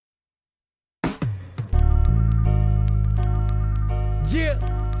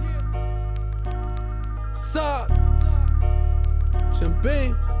Sup?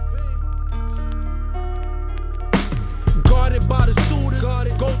 Champagne. Guarded by the shooters,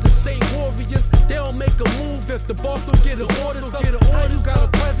 Golden State Warriors. They don't make a move if the boss don't get an order. How you got a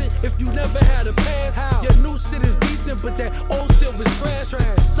present if you never had a pass? Your new shit is decent, but that old shit was trash.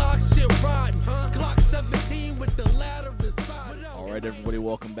 Sock shit rotten. Glock 17 with the ladder inside. All right, everybody,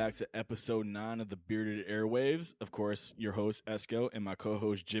 welcome back to episode 9 of the Bearded Airwaves. Of course, your host, Esco, and my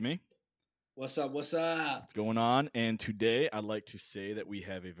co-host, Jimmy. What's up? What's up? What's going on? And today, I'd like to say that we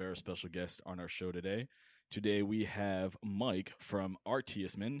have a very special guest on our show today. Today, we have Mike from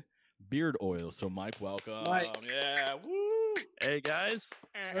Artius Man Beard Oil. So, Mike, welcome. Mike. Yeah, woo! Hey, guys.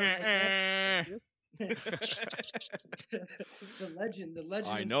 The legend.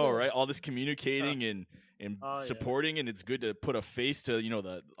 I know, himself. right? All this communicating and supporting, and it's good to put a face to,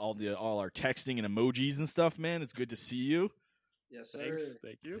 all our texting and emojis and stuff, man. It's good to see you. Yes, sir. Thanks.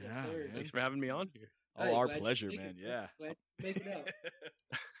 Thank you. Yes, Yeah, sir. man. Thanks for having me on here. Oh, our pleasure, man. Yeah. Glad you make it out.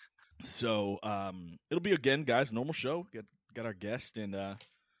 So, it'll be, again, guys, normal show. Got our guest, and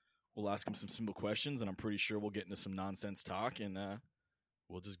we'll ask him some simple questions, and I'm pretty sure we'll get into some nonsense talk, and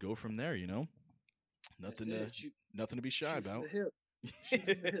we'll just go from there, Nothing to be shy about.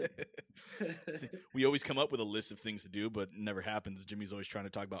 We always come up with a list of things to do, but it never happens. Jimmy's always trying to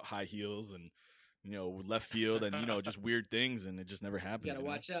talk about high heels and, left field and, just weird things, and it just never happens. You gotta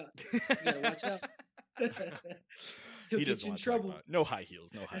watch out. He'll He get doesn't you in want to talk trouble. about no high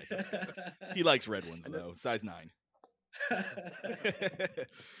heels, guys. He likes red ones, though, size 9.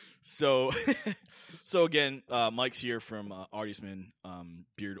 So again, Mike's here from Artius Man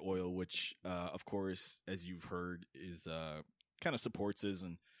Beard Oil, which, of course, as you've heard, is kind of supports us,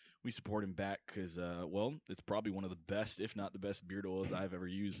 and we support him back because, it's probably one of the best, if not the best, beard oils I've ever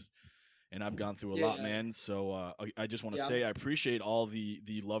used, and I've gone through a lot, man. So I just want to say I appreciate all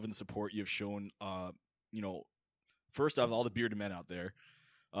the love and support you've shown. First off, all the bearded men out there.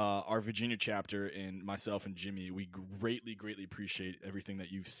 Our Virginia chapter and myself and Jimmy, we greatly appreciate everything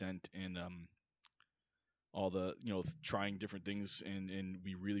that you've sent and all the trying different things, and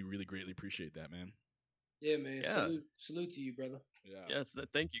we really greatly appreciate that, man. Yeah, man. Yeah. Salute to you, brother. Yes,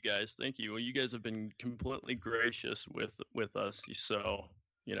 thank you, guys. Thank you. Well, you guys have been completely gracious with us, so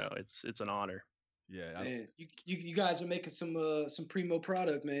it's an honor. Yeah, Man, you guys are making some primo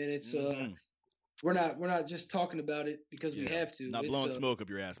product, man. It's We're not just talking about it because we have to. Not blowing smoke up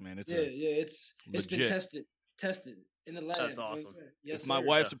your ass, man. It's it's been tested in the lab. That's awesome. Yes, if my sir.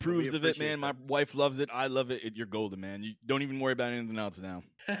 wife approves we of it, man, appreciate my wife loves it. I love it. You're golden, man. You don't even worry about anything else now.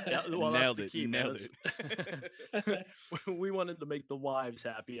 Yeah, well, Nailed that's the it. key, Nailed it. We wanted to make the wives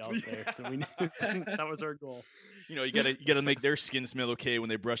happy out there, so we that was our goal. You gotta make their skin smell okay when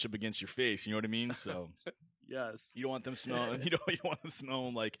they brush up against your face. You know what I mean? So. Yes. You don't want them smelling. You don't want them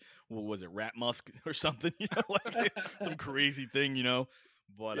smelling like, what was it, rat musk or something? Like some crazy thing.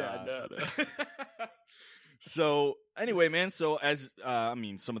 But no. So anyway, man. So as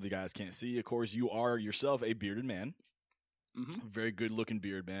some of the guys can't see. Of course, you are yourself a bearded man. Mm-hmm. Very good looking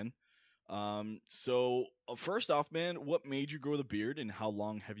beard, man. So first off, man, what made you grow the beard, and how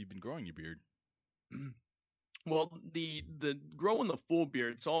long have you been growing your beard? Well, the growing the full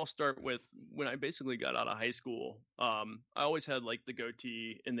beard, it's all start with when I basically got out of high school. I always had like the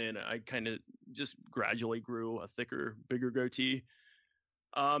goatee, and then I kind of just gradually grew a thicker, bigger goatee.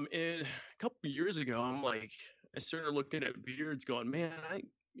 And a couple of years ago, I started looking at beards, going, man,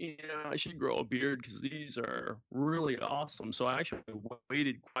 I should grow a beard because these are really awesome. So I actually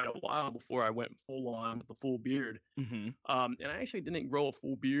waited quite a while before I went full on with the full beard. Mm-hmm. And I actually didn't grow a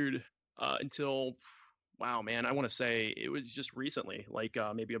full beard until. Wow, man, I want to say it was just recently, like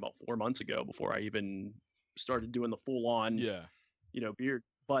maybe about 4 months ago before I even started doing the full on, beard.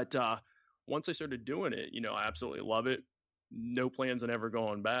 But once I started doing it, I absolutely love it. No plans on ever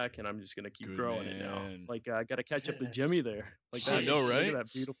going back, and I'm just going to keep growing it now. Like, I got to catch up to Jimmy there. Like, I know, right? Look at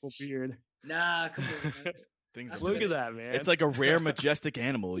that beautiful beard. Nah, come on, man. Look at that, man. It's like a rare, majestic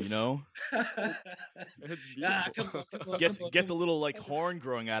animal, It's beautiful. Come on, Gets a little like horn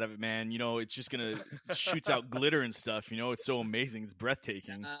growing out of it, man. It's just gonna shoots out glitter and stuff. It's so amazing. It's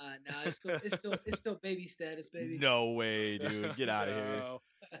breathtaking. Nah, it's still baby status, baby. No way, dude. Get out of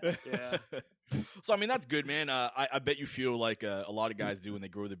here. Yeah. So that's good, man. I bet you feel like a lot of guys do when they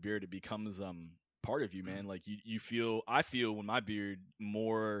grow their beard. It becomes part of you, man. Like I feel when my beard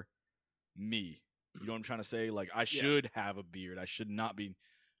more me. You know what I'm trying to say? Like, I should have a beard. I should not be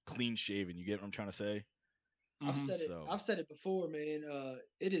clean shaven. You get what I'm trying to say? I've said it before, man.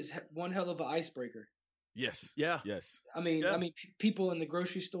 It is one hell of an icebreaker. Yes. Yeah. Yes. People in the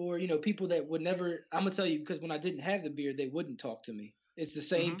grocery store, people that would never. I'm gonna tell you because when I didn't have the beard, they wouldn't talk to me. It's the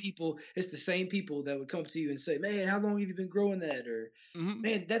same people. It's the same people that would come to you and say, "Man, how long have you been growing that?" Or,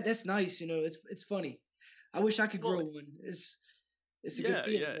 "Man, that's nice." You know, it's funny. I wish I could grow one. It's a good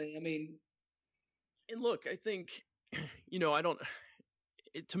feeling, man. I mean, and look, I think, I don't.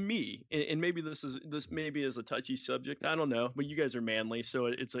 To me, and maybe this maybe is a touchy subject. I don't know, but you guys are manly, so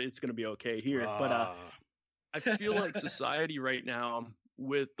it's going to be okay here. But I feel like society right now,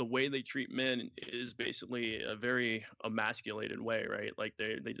 with the way they treat men, is basically a very emasculated way, right? Like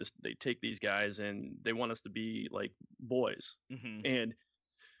they take these guys and they want us to be like boys. And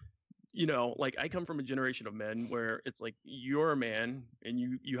like I come from a generation of men where it's like you're a man and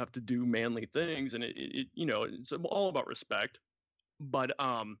you have to do manly things, and it's all about respect. But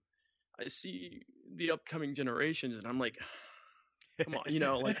I see the upcoming generations and I'm like, come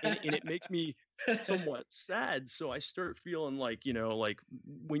on, like, and it makes me somewhat sad. So I start feeling like, like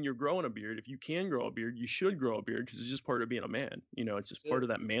when you're growing a beard, if you can grow a beard, you should grow a beard, because it's just part of being a man. It's just part of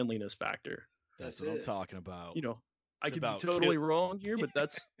that manliness factor. That's what I'm talking about. I could be totally wrong here, but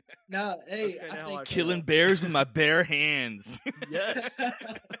that's no. Hey, I think killing bears with my bare hands. Yes.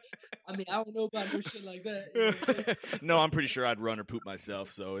 I mean, I don't know about no shit like that. No, I'm pretty sure I'd run or poop myself,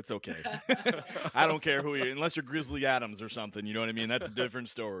 so it's okay. I don't care who you, unless you're Grizzly Adams or something. You know what I mean? That's a different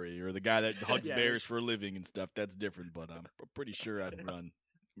story. Or the guy that hugs bears for a living and stuff. That's different. But I'm pretty sure I'd run.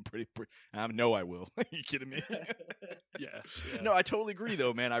 I know I will. Are you kidding me? Yeah. No, I totally agree,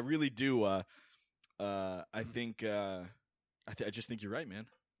 though, man. I really do. I think. I just think you're right, man.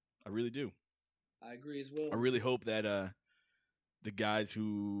 I really do. I agree as well. I really hope that the guys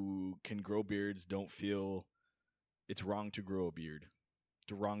who can grow beards don't feel it's wrong to grow a beard.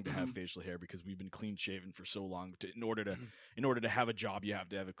 It's wrong to have facial hair, because we've been clean shaven for so long. In order to have a job, you have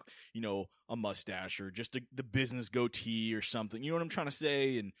to have a mustache or just the business goatee or something. You know what I'm trying to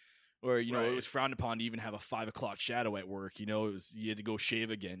say? And or it was frowned upon to even have a 5 o'clock shadow at work. You had to go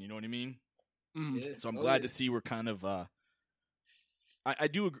shave again. You know what I mean? Yeah. So I'm glad to see we're kind of. I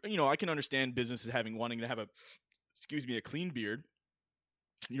do agree. I can understand businesses wanting to have a clean beard.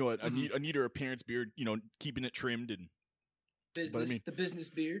 A neater appearance beard. Keeping it trimmed and. The business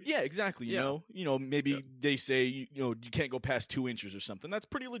beard. Yeah, exactly. Maybe they say you can't go past 2 inches or something. That's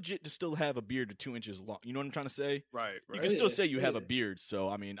pretty legit to still have a beard to 2 inches long. You know what I'm trying to say? Right. You can still say you have a beard. So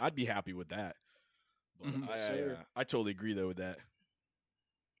I mean, I'd be happy with that. But I totally agree though with that.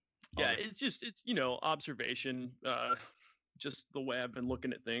 Yeah, it's observation. Just the way I've been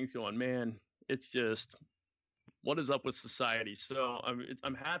looking at things, going, man, it's just what is up with society. So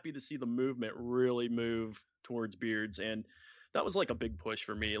I'm happy to see the movement really move towards beards, and that was like a big push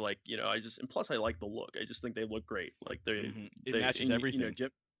for me. Like, and plus I like the look. I just think they look great. Like they matches everything.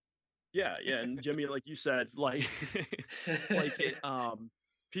 And Jimmy, like you said, like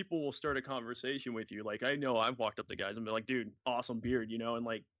people will start a conversation with you. Like I know I've walked up to guys and been like, dude, awesome beard, and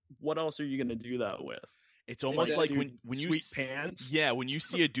like, what else are you gonna do that with? It's almost like when you sweet pants. Yeah, when you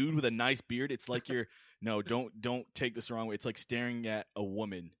see a dude with a nice beard, it's like don't take this the wrong way. It's like staring at a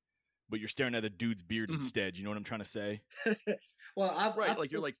woman, but you're staring at a dude's beard instead. You know what I'm trying to say? Well,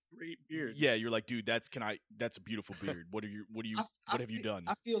 you're like, great beard. Yeah, you're like, dude, that's a beautiful beard. What have you done?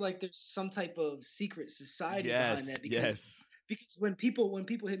 I feel like there's some type of secret society behind that, because when people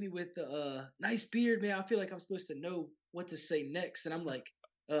hit me with the nice beard, man, I feel like I'm supposed to know what to say next, and I'm like,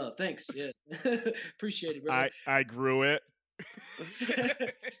 thanks, yeah, appreciate it, bro. I grew it.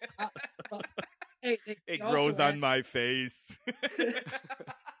 It grows on my face.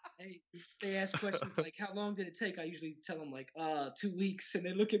 They ask questions like, how long did it take? I usually tell them like 2 weeks, and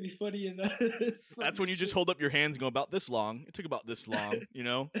they look at me funny, and that's when you just hold up your hands and go, about this long. It took about this long,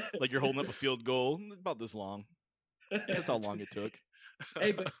 like you're holding up a field goal, about this long. That's how long it took.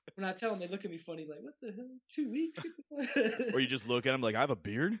 Hey, but when I tell them, they look at me funny, like, what the hell? 2 weeks? Or you just look at them like, I have a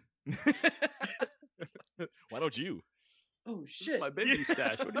beard? Why don't you? Oh, shit. My baby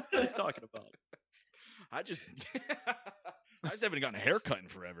stash. What are you guys talking about? I just haven't gotten a haircut in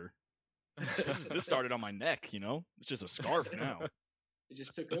forever. This started on my neck, It's just a scarf now. It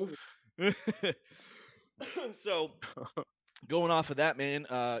just took over. So, going off of that, man,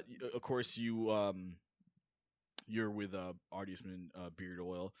 of course, you're with Artius Man beard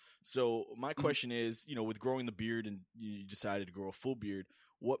oil. So my question is, with growing the beard and you decided to grow a full beard,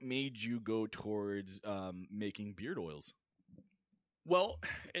 what made you go towards making beard oils? Well,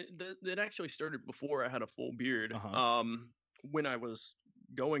 it actually started before I had a full beard. When I was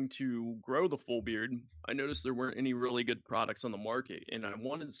going to grow the full beard, I noticed there weren't any really good products on the market, and I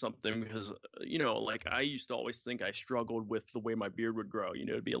wanted something because, like I used to always think I struggled with the way my beard would grow.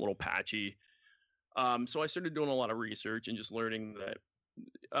 It'd be a little patchy. So I started doing a lot of research and just learning that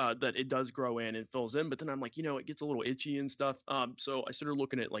that it does grow in and fills in, but then I'm like, it gets a little itchy and stuff. So I started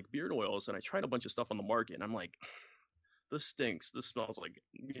looking at like beard oils, and I tried a bunch of stuff on the market, and I'm like, this stinks. This smells like,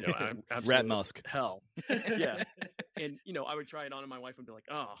 rat musk. Hell. Yeah. And, I would try it on, and my wife would be like,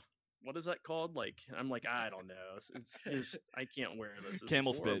 oh, what is that called? Like, I'm like, I don't know. It's just, I can't wear this. This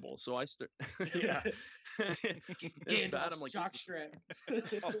Camel is spit. horrible. So I start, yeah. It's bad. I'm like, jockstrap.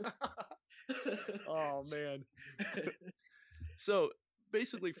 Oh man. So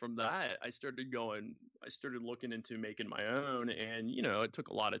basically from that, I started looking into making my own, and it took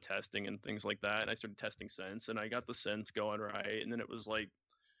a lot of testing and things like that. And I started testing scents, and I got the scents going right. And then it was like,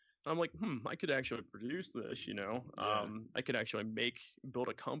 I'm like, I could actually produce this, I could actually build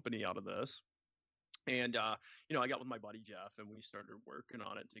a company out of this. And, I got with my buddy Jeff, and we started working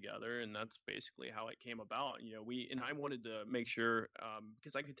on it together. And that's basically how it came about. I wanted to make sure,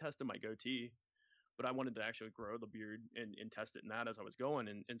 because I could test in my goatee, but I wanted to actually grow the beard and test it in that as I was going.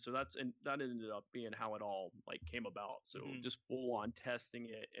 And so that ended up being how it all like came about. So just full on testing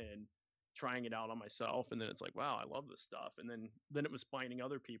it and trying it out on myself. And then it's like, wow, I love this stuff. And then it was finding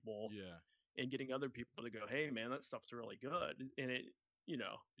other people and getting other people to go, hey man, that stuff's really good. And it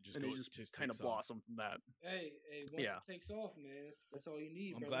just kind of blossomed from that. Hey, once it takes off, man, that's all you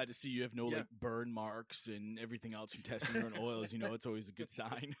need. I'm glad to see you have no like burn marks and everything else from testing your own oils. It's always a good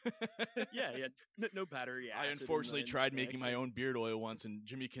sign. yeah. No battery acid. I unfortunately tried making my own beard oil once, and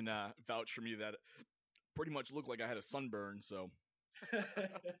Jimmy can vouch for me that it pretty much looked like I had a sunburn. So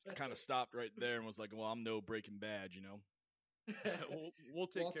I kind of stopped right there and was like, well, I'm no Breaking Bad, we'll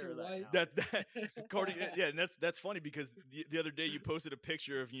take Walter care of that. White. That according, and that's funny because the other day you posted a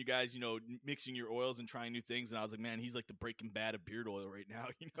picture of you guys, mixing your oils and trying new things, and I was like, man, he's like the Breaking Bad of beard oil right now,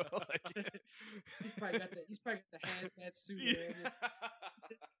 like, he's probably got the hazmat suit on.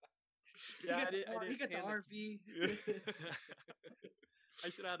 Yeah, he got the RV. I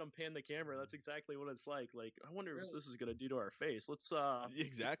should have had him pan the camera. That's exactly what it's like. Like, I wonder what this is gonna do to our face. Let's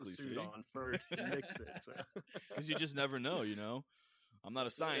exactly put the suit on first and mix it. Because you just never know. I'm not a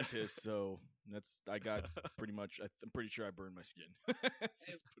scientist, so I got pretty much. I'm pretty sure I burned my skin.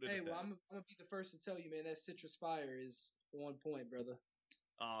 I'm gonna be the first to tell you, man. That Citrus Fire is on point, brother.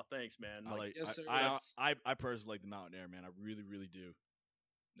 Oh, thanks, man. Yes, sir. I personally like the Mountain Air, man. I really, really do.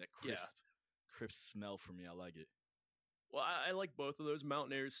 That crisp smell for me. I like it. Well, I like both of those.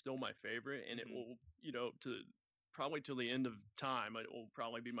 Mountain Air is still my favorite, and it will, probably till the end of time, it will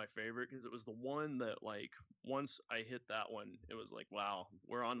probably be my favorite because it was the one that, like, once I hit that one, it was like, wow,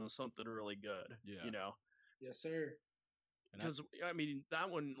 we're on to something really good. Yeah. Yes, sir. Because that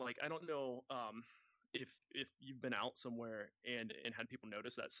one, like, I don't know if you've been out somewhere and had people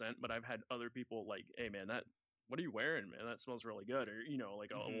notice that scent, but I've had other people like, hey man, what are you wearing, man? That smells really good. Or,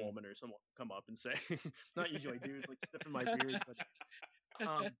 like a woman or someone come up and say, not usually dudes like sniffing my beard, but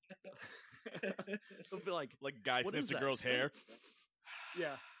they'll be like guy sniffs a girl's hair.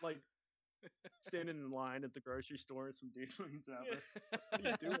 Yeah, like standing in line at the grocery store and some dude leans over. What are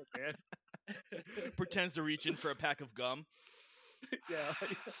you doing, man? Pretends to reach in for a pack of gum. Yeah.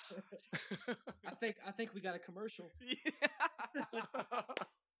 I think we got a commercial.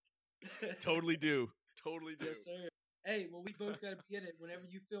 Totally do. Yes, sir. Hey, well, we both got to be in it. Whenever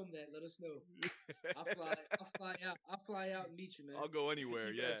you film that, let us know. I'll fly out and meet you, man. I'll go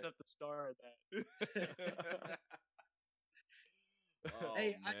anywhere. You guys have to star at that.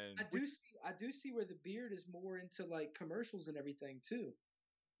 Hey, I do see where the beard is more into like commercials and everything too.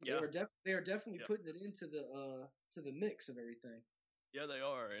 Yeah, they are definitely putting it into the mix of everything. Yeah, they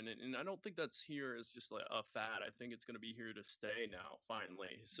are, and I don't think that's here as just like a fad. I think it's going to be here to stay now,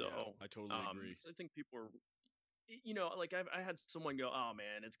 finally. So I totally agree. I think people are, like I had someone go, "Oh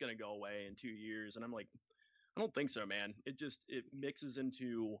man, it's going to go away in 2 years," and I'm like, I don't think so, man. It mixes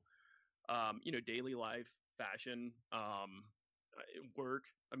into, daily life, fashion, work.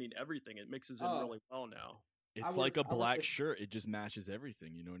 I mean, everything. It mixes in really well now. It's like a black shirt. It just matches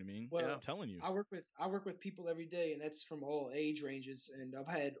everything. You know what I mean? Well, I'm telling you. I work with people every day, and that's from all age ranges. And I've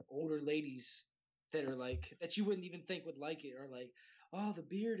had older ladies that are like that you wouldn't even think would like it, or like, oh, the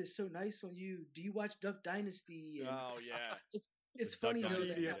beard is so nice on you. Do you watch Duck Dynasty? And oh yeah. It's funny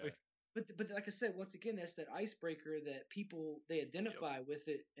though. But like I said, once again, that's that icebreaker that people they identify with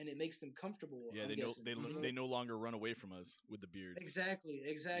it, and it makes them comfortable. Yeah, they no longer run away from us with the beards. Exactly.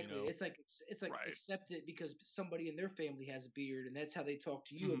 It's like accept it because somebody in their family has a beard, and that's how they talk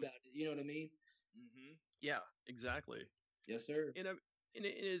to you about it. You know what I mean? Mm-hmm. Yeah, exactly. Yes, sir. And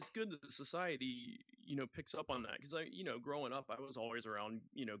it's good that the society picks up on that because growing up, I was always around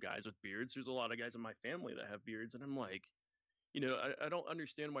guys with beards. There's a lot of guys in my family that have beards, and I'm like, I don't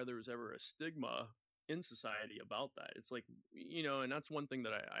understand why there was ever a stigma in society about that. It's like, and that's one thing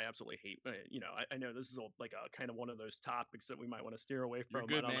that I absolutely hate. I know this is like a kind of one of those topics that we might want to steer away from.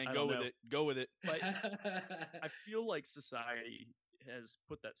 You're good, man. Go with it. Go with it. But I feel like society has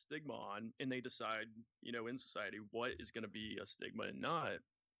put that stigma on, and they decide, in society, what is going to be a stigma and not.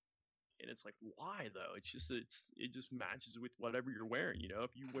 And it's like, why though? It just matches with whatever you're wearing.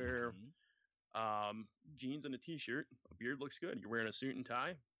 If you wear jeans and a t-shirt, a beard looks good. You're wearing a suit and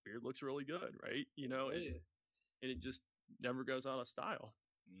tie, beard looks really good, right? And it just never goes out of style.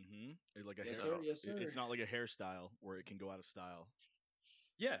 It's like Yes, sir. It's not like a hairstyle where it can go out of style.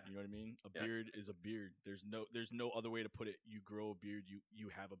 Yeah, you know what I mean. A beard is a beard. There's no other way to put it. You grow a beard, you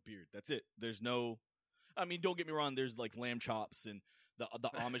have a beard. That's it. There's no. I mean, don't get me wrong. There's like lamb chops and the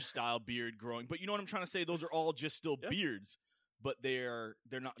Amish style beard growing, but you know what I'm trying to say. Those are all just still beards. But they're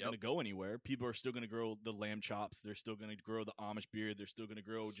not going to go anywhere. People are still going to grow the lamb chops. They're still going to grow the Amish beard. They're still going to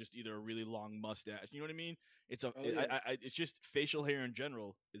grow just either a really long mustache. You know what I mean? It's it's just facial hair in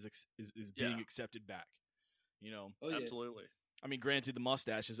general is being accepted back. Absolutely. I mean, granted, the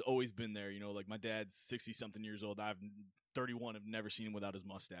mustache has always been there. Like my dad's 60-something years old. I've 31. I've never seen him without his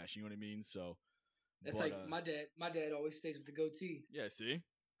mustache. You know what I mean? So that's my dad. My dad always stays with the goatee. Yeah. See.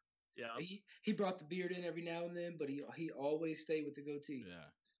 Yeah, he brought the beard in every now and then, but he always stayed with the goatee.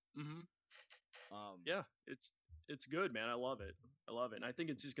 Yeah. Yeah, it's good, man. I love it, and I think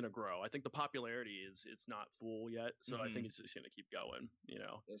it's just gonna grow. I think the popularity it's not full yet, so I think it's just gonna keep going.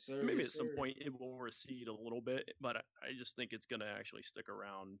 Yes, sir. Maybe at some point it will recede a little bit, but I just think it's gonna actually stick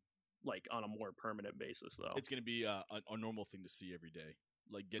around, like on a more permanent basis, though. It's gonna be a normal thing to see every day,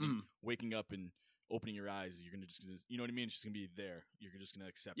 like waking up and opening your eyes. You're gonna you know what I mean? It's just gonna be there. You're just gonna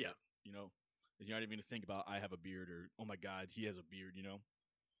accept it. You're not even gonna think about I have a beard or oh my god he has a beard.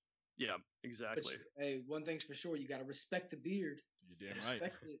 Yeah, exactly. But, hey, one thing's for sure: you gotta respect the beard. You're damn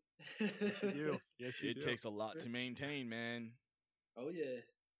right. Yes, you do. Yes, you do. It takes a lot to maintain, man. Oh yeah.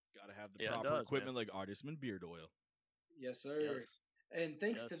 Gotta have the proper equipment, like Artius Man beard oil. Yes, sir. Yes. And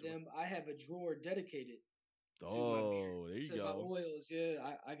thanks to them, I have a drawer dedicated. Oh, there you go. My oils,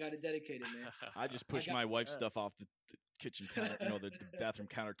 I got it dedicated, man. I just pushed my wife's stuff off the kitchen counter, the bathroom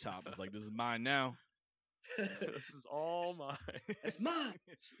countertop. I was like, "This is mine now. This is all mine. It's mine."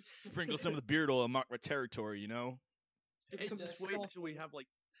 Sprinkle some of the beard oil and mark my territory. Hey, just wait till we have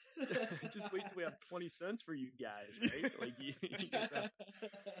just wait till we have 20 cents for you guys, right? Like you just have to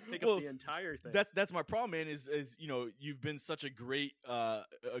take up the entire thing. That's my problem, man. Is you've been such a great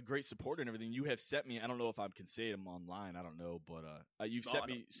supporter and everything. You have sent me. I don't know if I can say them online. I don't know, but you've sent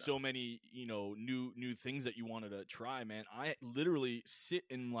me so many new things that you wanted to try, man. I literally sit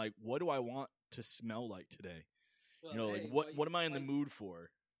and like, what do I want to smell like today? Well, what am I in the mood for?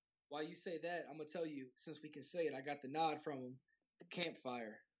 While you say that, I'm gonna tell you, since we can say it, I got the nod from him. The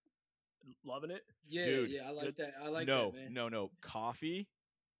campfire. Loving it? Yeah, dude, yeah, I like that. I like that, man. No. Coffee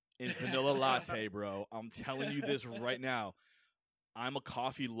and vanilla latte, bro. I'm telling you this right now. I'm a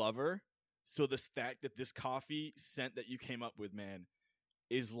coffee lover, so the fact that this coffee scent that you came up with, man,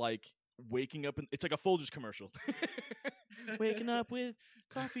 is like waking up. It's like a Folgers commercial. Waking up with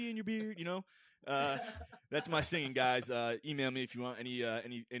coffee in your beard, That's my singing, guys. Email me if you want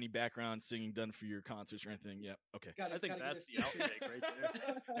any background singing done for your concerts or anything. Yep. Okay. I think that's the outtake right there.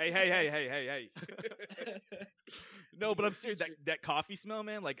 Hey. No, but I'm serious. That coffee smell,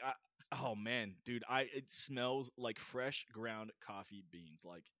 man. Like, oh man, dude, it smells like fresh ground coffee beans.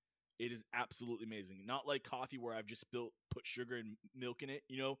 Like, it is absolutely amazing. Not like coffee where I've just put sugar and milk in it.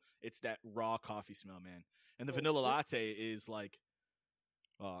 It's that raw coffee smell, man. And the vanilla latte is like.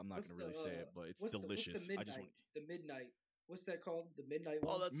 I'm not going to really say it, but it's delicious. The midnight. What's that called? The midnight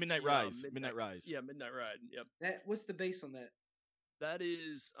one? That's Midnight Rise. Midnight Rise. Yeah, Midnight Ride. Yep. What's the base on that? That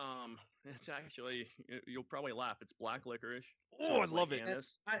is, it's actually, you'll probably laugh. It's black licorice. Oh, I love it.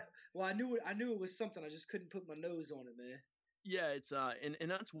 I knew it was something. I just couldn't put my nose on it, man. Yeah, it's and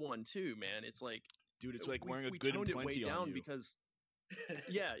that's one too, man. It's like, dude, it's like wearing a good and plenty on you. Because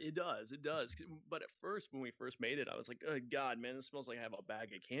yeah, it does. But at first, when we first made it, I was like, oh god, man, this smells like I have a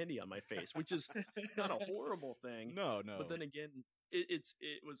bag of candy on my face, which is not a horrible thing. No. But then again, it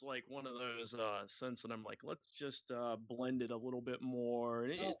was like one of those scents that I'm like, let's just blend it a little bit more.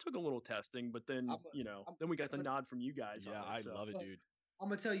 And it took a little testing, but then then we got the nod from you guys. Yeah, on it, love it, dude. I'm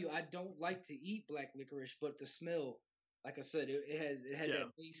gonna tell you, I don't like to eat black licorice, but the smell. Like I said, it had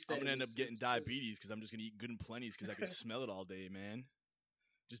that base. I'm gonna end up getting diabetes because I'm just gonna eat good and plenties because I can smell it all day, man.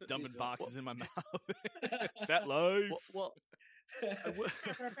 Just dumping boxes in my mouth. Fat life. Well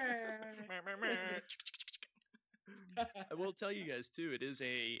I will tell you guys too. It is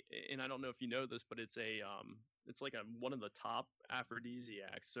and I don't know if you know this, but it's like one of the top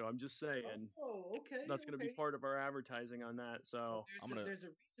aphrodisiacs. So I'm just saying. Oh, okay. That's going to be part of our advertising on that. So there's a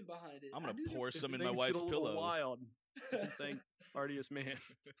reason behind it. I'm gonna pour some in my things wife's get a little pillow. Wild. You can thank Artius Man.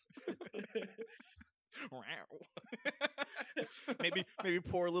 maybe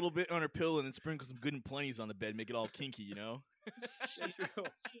pour a little bit on her pillow and then sprinkle some good and plenties on the bed, make it all kinky, you know.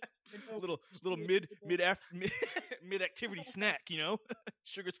 little mid activity snack, you know.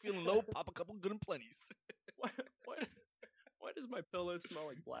 Sugar's feeling low, pop a couple good and plenties. Why does my pillow smell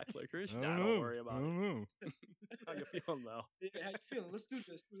like black licorice? Don't worry about it. How you feeling though? Yeah, how you feeling? Let's do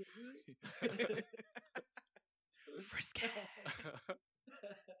this. Frisky.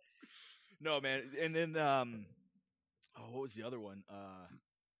 No, man. And then what was the other one?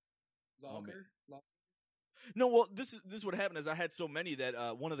 Locker. No, well, this is what happened is I had so many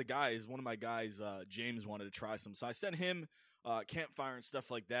that one of my guys, James, wanted to try some. So I sent him campfire and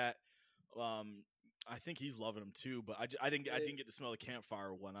stuff like that. I think he's loving them too, but I didn't get to smell the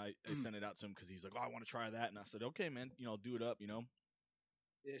campfire one. I sent it out to him because he's like, "Oh, I want to try that," and I said, "Okay, man, do it up, you know."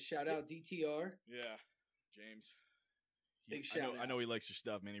 Yeah, shout out DTR. Yeah, James. Big shout out. I know he likes your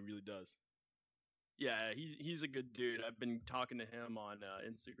stuff, man. He really does. Yeah, he's a good dude. I've been talking to him on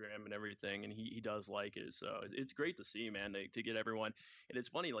Instagram and everything, and he does like it. So it's great to see, man, to get everyone. And it's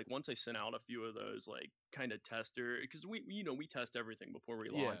funny, like once I sent out a few of those, like kind of tester, because we test everything before we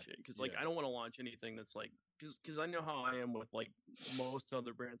launch it. Because I don't want to launch anything that's like, because I know how I am with like most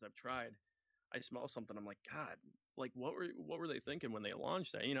other brands I've tried. I smell something, I'm like, God, like what were they thinking when they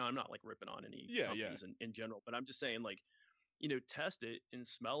launched that? I'm not like ripping on any companies in general, but I'm just saying like, test it and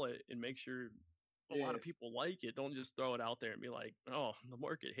smell it and make sure. A lot of people like it. Don't just throw it out there and be like, "Oh, the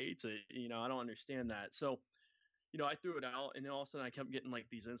market hates it." I don't understand that. So, I threw it out, and then all of a sudden, I kept getting like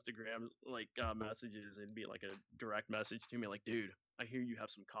these Instagram like messages, and be like a direct message to me, like, "Dude, I hear you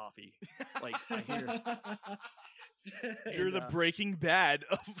have some coffee." Like, I hear you're the Breaking Bad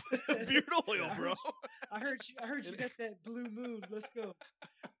of beard oil, bro. I heard you got that blue moon. Let's go.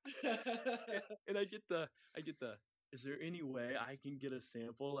 And I get the. Is there any way I can get a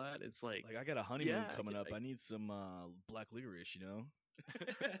sample of that? It's like I got a honeymoon coming up. I need some black licorice, you know?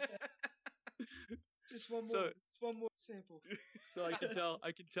 Just one more sample. So I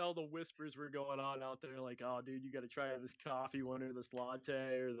can tell the whispers were going on out there, like, oh, dude, you got to try this coffee one or this latte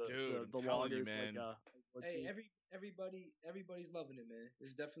or the lagers, man. Hey, everybody's loving it, man.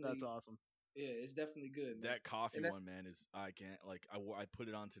 It's definitely that's awesome. Yeah, it's definitely good, man. That coffee one, man, is I can't like I put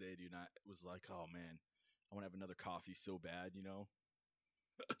it on today, dude. And I was like, oh man. I want to have another coffee so bad,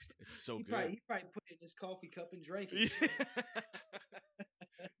 It's so good. He probably put it in his coffee cup and drank it.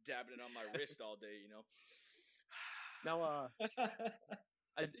 Dabbing it on my wrist all day, Now,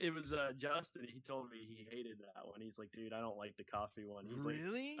 it was Justin. He told me he hated that one. He's like, dude, I don't like the coffee one. He's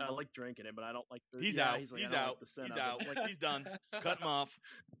really? Like, I like drinking it, but I don't like the. He's out. He's, like, he's out. Like he's out. Like he's done. Cut him off.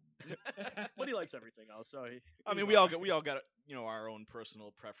 But he likes everything else. So we all got our own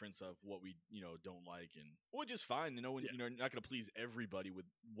personal preference of what we don't like, and which is fine. When you're not going to please everybody with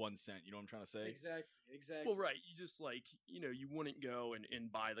 1 cent. You know what I'm trying to say? Exactly. Well, right. You just like you wouldn't go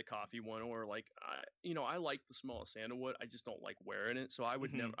and buy the coffee one, or like I like the smell of sandalwood. I just don't like wearing it, so I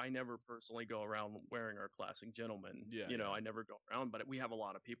would never personally go around wearing our classic gentleman. Yeah. I never go around, but we have a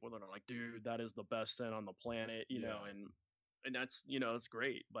lot of people that are like, dude, that is the best scent on the planet. And that's it's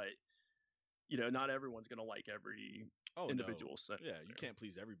great, but not everyone's gonna like every individual scent. Yeah, you can't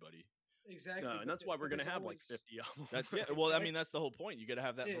please everybody. Exactly. No, and that's why we're gonna have like 50 of them. That's well, I mean, that's the whole point. You got to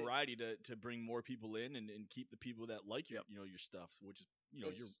have that variety to bring more people in and keep the people that like your your stuff, which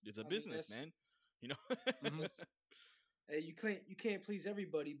is it's a business, man. Hey, you can't please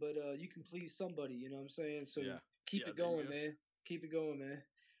everybody, but you can please somebody. You know what I'm saying? So keep it going, man. Keep it going, man.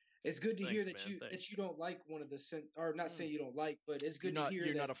 It's good to hear that you don't like one of the scent, or not saying you don't like, but it's good to hear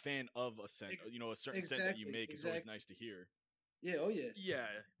you're that not a fan of a scent. A certain scent that you make is always nice to hear. Yeah. Oh yeah. Yeah.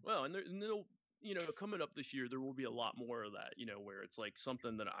 Well, and there'll coming up this year, there will be a lot more of that. Where it's like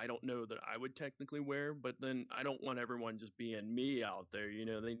something that I don't know that I would technically wear, but then I don't want everyone just being me out there.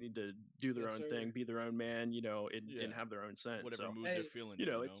 They need to do their own thing, be their own man. And have their own scent. Whatever mood they're feeling.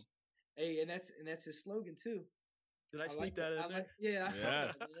 It's and that's his slogan too. Did I sneak that in there? I saw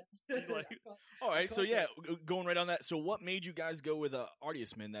that. All right, so going right on that. So, what made you guys go with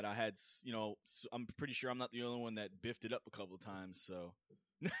Artius Man? That I had, I'm pretty sure I'm not the only one that biffed it up a couple of times. So,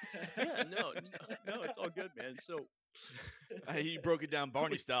 yeah, no, it's all good, man. So, he broke it down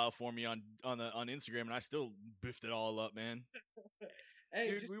Barney style for me on Instagram, and I still biffed it all up, man.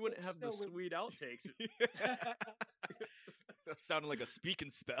 Hey, dude, we wouldn't have the sweet outtakes. That sounded like a speak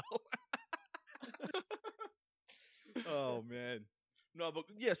and spell. Oh man. No, but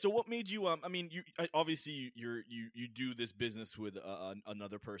yeah. So, what made you? I mean, obviously you do this business with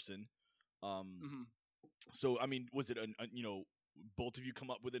another person. So, I mean, was it both of you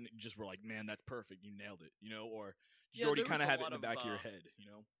come up with it and just were like, man, that's perfect, you nailed it, or did you already kind of have it in the back of your head,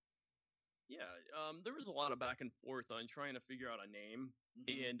 Yeah, there was a lot of back and forth on trying to figure out a name,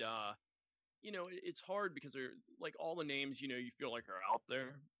 and it's hard because they're like all the names you feel like are out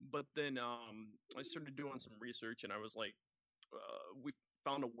there, but then I started doing some research and I was like, we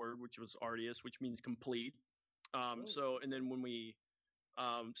found a word which was Artius, which means complete. So and then when we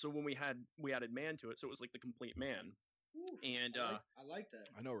added man to it, so it was like the complete man. Ooh, and I like that.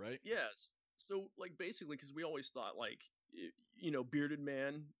 I know, right? Yes. So like basically, because we always thought like bearded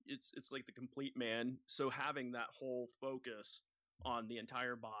man, it's like the complete man. So having that whole focus on the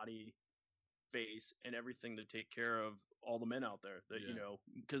entire body, face, and everything to take care of all the men out there that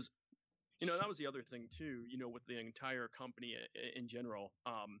because that was the other thing too, with the entire company in general.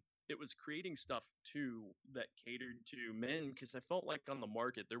 It was creating stuff too that catered to men, because I felt like on the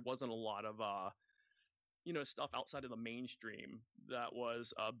market there wasn't a lot of stuff outside of the mainstream that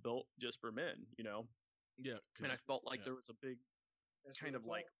was built just for men, Yeah. And I felt like there was a big kind of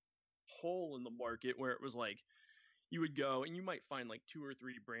like hole in the market where it was like you would go and you might find like 2 or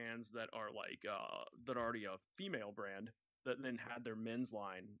 3 brands that are like that are already a female brand that then had their men's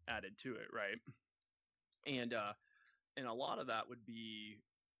line added to it, right? And a lot of that would be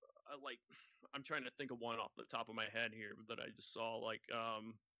like, I'm trying to think of one off the top of my head here that I just saw, like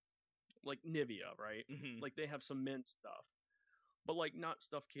Nivea, right? Like they have some men's stuff, but like not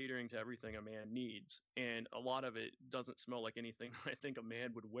stuff catering to everything a man needs, and a lot of it doesn't smell like anything I think a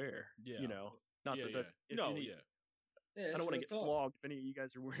man would wear. Not that if no, you need, I don't want to get flogged if any of you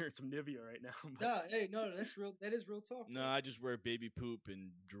guys are wearing some Nivea right now. But... No, that's real. That is real talk. No, I just wear baby poop and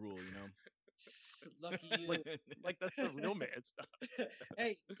drool. Lucky you. like that's the real man stuff.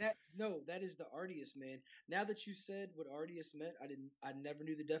 Hey, that is the Artius Man. Now that you said what Artius meant, I never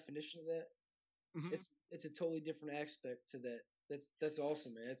knew the definition of that. It's a totally different aspect to that. That's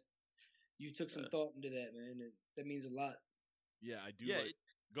awesome, man. You took some thought into that, man. And that means a lot. Yeah, I do. Yeah,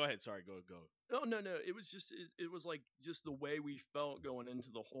 go ahead. Sorry, go. No. It was just it was like just the way we felt going into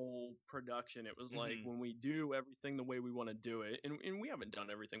the whole production. It was like when we do everything the way we want to do it, and we haven't done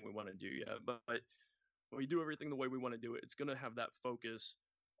everything we want to do yet, but when we do everything the way we want to do it, it's going to have that focus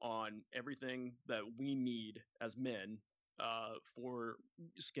on everything that we need as men for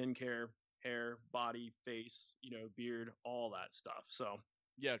skincare, hair, body, face, beard, all that stuff. So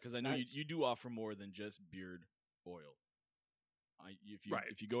yeah, because I know you do offer more than just beard oil.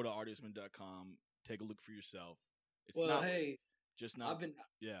 If you go to artiusman.com, take a look for yourself. It's I've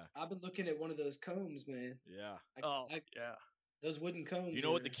been looking at one of those combs, man. Yeah. Those wooden combs. You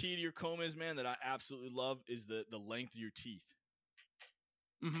know what the key to your comb is, man, that I absolutely love is the length of your teeth.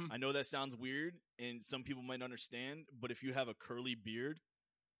 I know that sounds weird and some people might understand, but if you have a curly beard,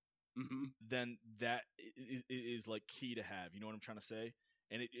 then that is like key to have. You know what I'm trying to say?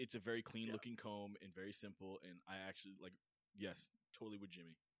 And it's a very clean looking comb and very simple, and I actually like. Yes, totally with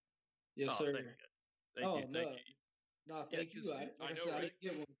Jimmy. Yes, sir. Thank you. No, thank you. I know, right? I didn't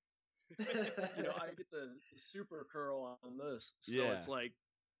get one. I get the super curl on this, so it's like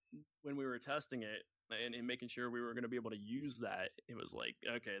when we were testing it and making sure we were going to be able to use that, it was like,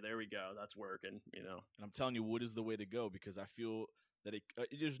 okay, there we go, that's working. And I'm telling you, wood is the way to go, because I feel that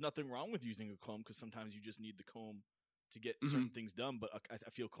there's nothing wrong with using a comb, because sometimes you just need the comb to get certain things done. But I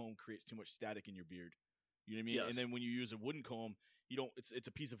feel comb creates too much static in your beard. You know what I mean? Yes. And then when you use a wooden comb, it's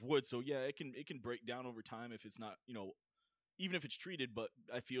a piece of wood, so yeah, it can break down over time if it's not, even if it's treated. But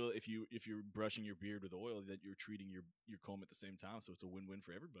I feel if you're brushing your beard with oil, that you're treating your comb at the same time, so it's a win-win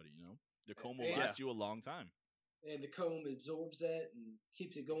for everybody. The comb will last you a long time, and the comb absorbs that and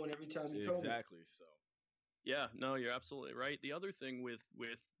keeps it going every time you comb. Exactly. So yeah, no, you're absolutely right. The other thing with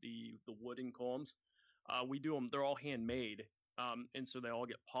the wooden combs, we do them. They're all handmade, and so they all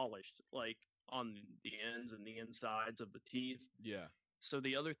get polished, like on the ends and the insides of the teeth. Yeah. So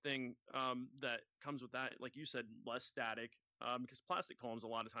the other thing that comes with that, like you said, less static, because plastic combs, a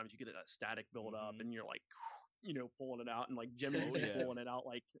lot of times you get that static build up and you're like, pulling it out, and like Jimmy pulling it out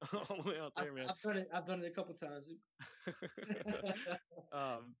like all the way out there, man. I've done it a couple times.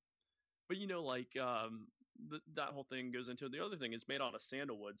 But that whole thing goes into it. The other thing, it's made out of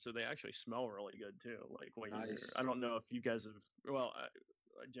sandalwood, so they actually smell really good too. Like when I don't know if you guys have,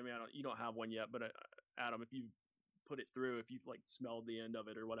 Jimmy, you don't have one yet, but Adam, if you put it through, if you've like smelled the end of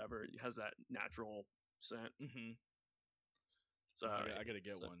it or whatever, it has that natural scent. So I gotta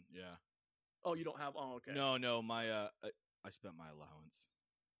get one. Yeah. Oh, you don't have? Oh, okay. No, my I spent my allowance.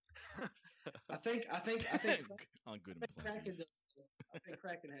 think on good and plenty. I think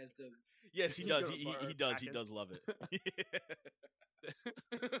Kraken has the. Yes, he does. He does. He does love it.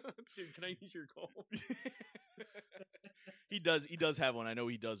 Dude, can I use your call? He does have one. I know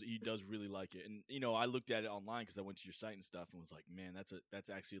he does really like it. And I looked at it online because I went to your site and stuff and was like, man, that's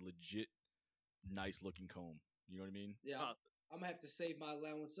actually a legit nice looking comb. You know what I mean? Yeah, I'm gonna have to save my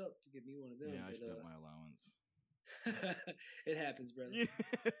allowance up to get me one of them. Yeah, I spent my allowance. It happens, brother. Yeah,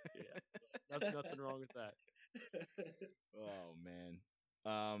 nothing wrong with that. Oh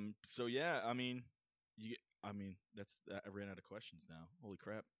man. So yeah, I mean, I ran out of questions now. Holy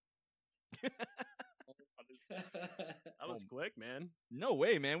crap. That was quick, man. No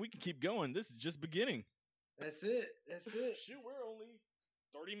way, man. We can keep going. This is just beginning. That's it. Shoot, we're only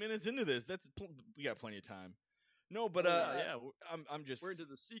 30 minutes into this. We got plenty of time. No, but I'm just. We're into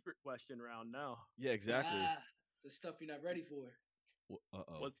the secret question round now. Yeah, exactly. The stuff you're not ready for.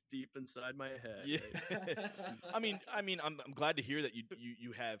 What's deep inside my head? Yeah. I mean, I'm glad to hear that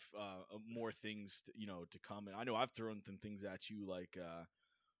you have more things to come. And I know I've thrown some things at you like.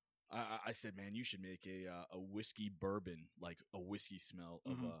 I said, man, you should make a whiskey bourbon, like a whiskey smell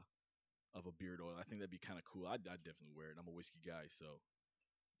of a beard oil. I think that'd be kind of cool. I'd definitely wear it. I'm a whiskey guy, so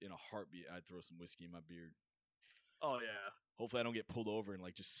in a heartbeat, I'd throw some whiskey in my beard. Oh yeah. Hopefully, I don't get pulled over and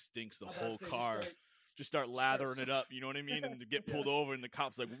like just stinks the whole car. Just start lathering it up. You know what I mean? And to get pulled over, and the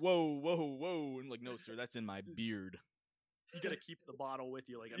cop's like, whoa, and like, no, sir, that's in my beard. You gotta keep the bottle with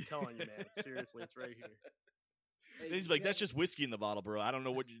you. Like I'm telling you, man. Seriously, it's right here. Hey, he's like, that's just whiskey in the bottle, bro. I don't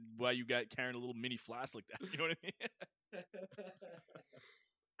know why you got carrying a little mini flask like that. You know what I mean?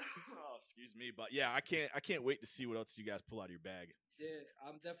 Oh, excuse me, but yeah, I can't wait to see what else you guys pull out of your bag. Yeah,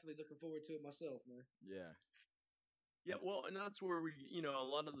 I'm definitely looking forward to it myself, man. Yeah. Yeah, well, and that's where a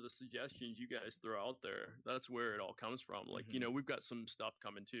lot of the suggestions you guys throw out there, that's where it all comes from. Like, we've got some stuff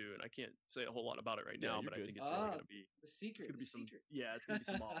coming too, and I can't say a whole lot about it right now, but I think it's really going to be the secret. It's going to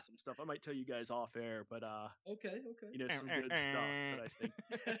be some awesome stuff. I might tell you guys off air, but okay, some good stuff that I think.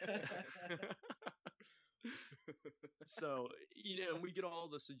 So, we get all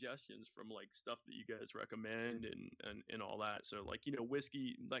the suggestions from like stuff that you guys recommend and all that. So like,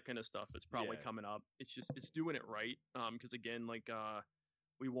 whiskey, that kind of stuff, it's probably coming up. It's doing it right. Because again, like,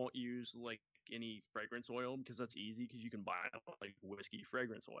 we won't use like any fragrance oil because that's easy because you can buy like whiskey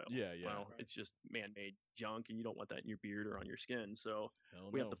fragrance oil. Yeah. Well, right. It's just man-made junk and you don't want that in your beard or on your skin. So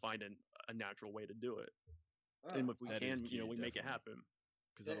we have to find a natural way to do it. And if we can, we make it happen.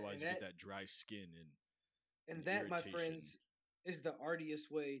 Because otherwise you get that dry skin and that, my friends, is the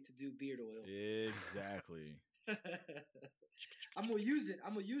artiest way to do beard oil. Exactly. I'm gonna use it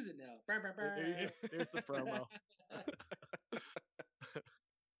now. Here's the promo.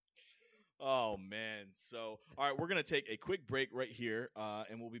 Oh man. So all right, we're gonna take a quick break right here,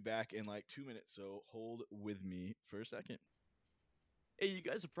 and we'll be back in like 2 minutes. So hold with me for a second. Hey, you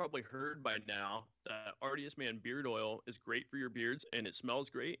guys have probably heard by now that Artius Man beard oil is great for your beards, and it smells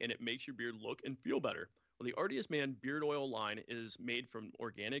great, and it makes your beard look and feel better. Well, the Artius Man beard oil line is made from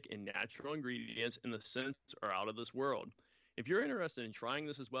organic and natural ingredients, and the scents are out of this world. If you're interested in trying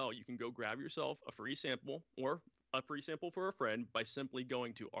this as well, you can go grab yourself a free sample or a free sample for a friend by simply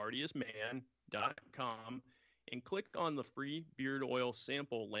going to artiusman.com and click on the free beard oil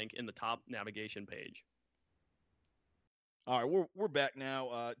sample link in the top navigation page. All right, we're back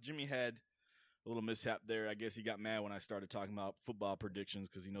now. Jimmy had a little mishap there. I guess he got mad when I started talking about football predictions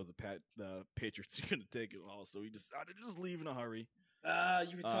because he knows the Patriots are going to take it all. So he decided to just leave in a hurry.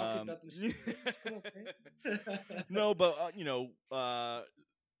 You were talking about them. Come on, man. No, but I'm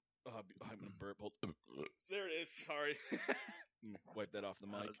gonna burp. Hold. There it is. Sorry. Wipe that off the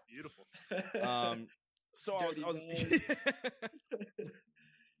mic. That's beautiful. So I was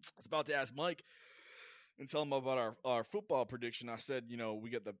about to ask Mike and tell him about our football prediction. I said, we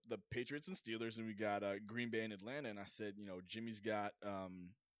got the Patriots and Steelers, and we got Green Bay and Atlanta. And I said, Jimmy's got.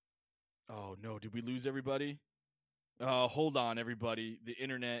 Oh no! Did we lose everybody? Hold on, everybody. The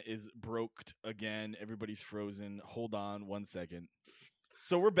internet is broked again. Everybody's frozen. Hold on 1 second.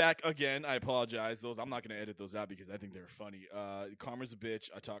 So we're back again. I apologize. I'm not going to edit those out because I think they're funny. Karma's a bitch.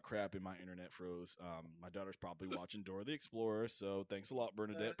 I talk crap and my internet froze. My daughter's probably watching Dora the Explorer, so thanks a lot,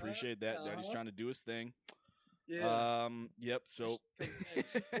 Bernadette. Appreciate that. Daddy's trying to do his thing. Yeah. Yep. So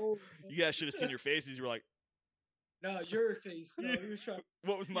you guys should have seen your faces. You were like, "No, your face." No, you were trying.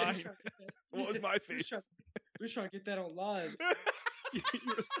 What was mine? What was my face? We were trying to get that on live.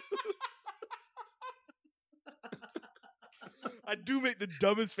 I do make the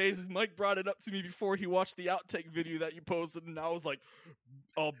dumbest faces. Mike brought it up to me before he watched the outtake video that you posted, and I was like,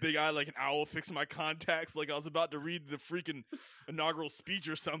 all big eye like an owl fixing my contacts like I was about to read the freaking inaugural speech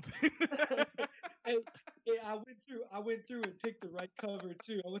or something. I went through and picked the right cover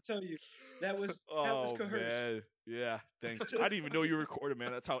too. I will tell you that was coerced. Man. Yeah, thanks. I didn't even know you recorded,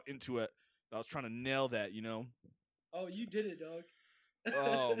 man. That's how into it I was trying to nail that. Oh, you did it, dog.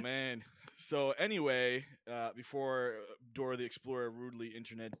 Oh man. So anyway, before Dora the Explorer rudely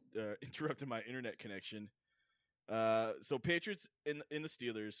interrupted my internet connection. So Patriots in the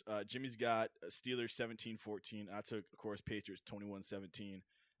Steelers. Jimmy's got Steelers 17-14. I took, of course, Patriots 21-17.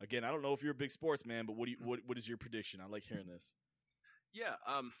 Again, I don't know if you're a big sports man, but what is your prediction? I like hearing this. Yeah,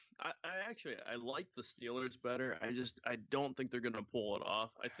 I actually like the Steelers better. I don't think they're gonna pull it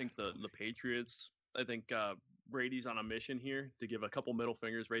off. I think the Patriots. I think Brady's on a mission here to give a couple middle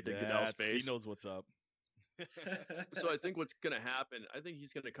fingers right to Goodell's face. He knows what's up. So I think what's gonna happen. I think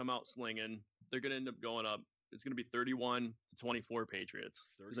he's gonna come out slinging. They're gonna end up going up. It's gonna be 31-24 Patriots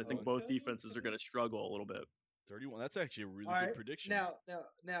because I think both defenses are gonna struggle a little bit. 31. That's actually a really good prediction. Now,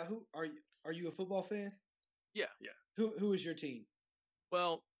 who are you? Are you a football fan? Yeah. Who is your team?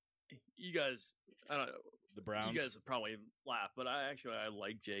 Well, you guys, I don't know. The Browns. You guys would probably laugh, but I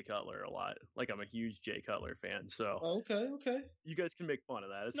like Jay Cutler a lot. Like I'm a huge Jay Cutler fan. So okay. You guys can make fun of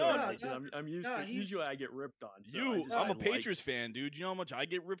that. It's I'm used to usually I get ripped on. So I'm a Patriots fan, dude. You know how much I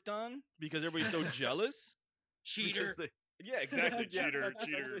get ripped on because everybody's so jealous. Cheater. Yeah, exactly. Cheater.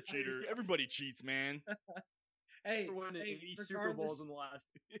 Everybody cheats, man. Hey, winning 80 Super Bowls in the last.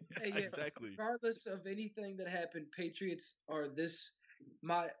 Exactly. Regardless of anything that happened, Patriots are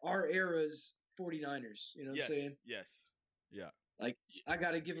our era's 49ers. You know what I'm saying? Yes. Yeah. Like I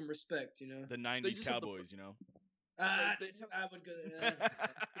got to give them respect. The 90s Cowboys. I would go.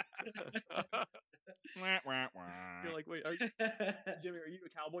 You're like, wait, Jimmy? Are you a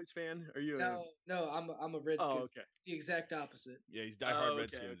Cowboys fan? Are you? No, I'm a Redskins. Oh, okay. The exact opposite. Yeah, he's diehard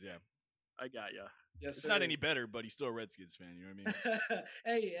Redskins. Okay. Yeah. I got you. Yes, it's not any better, but he's still a Redskins fan. You know what I mean?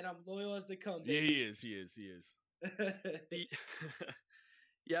 Hey, and I'm loyal as they come. Baby. Yeah, he is.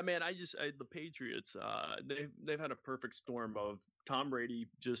 Yeah, man. The Patriots. They've had a perfect storm of Tom Brady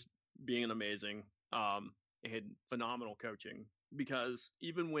just being amazing. Had phenomenal coaching because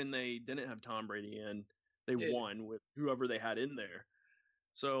even when they didn't have Tom Brady in, they won with whoever they had in there.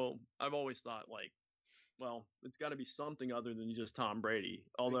 So I've always thought well, it's got to be something other than just Tom Brady.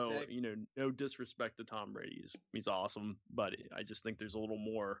 Although, no disrespect to Tom Brady. He's awesome, but I just think there's a little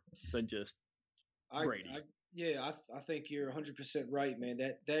more than just Brady. I think you're 100% right, man.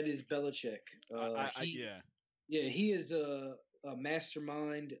 That is Belichick. He is a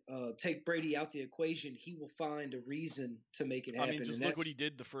mastermind. Take Brady out the equation, he will find a reason to make it happen. I mean, just look what he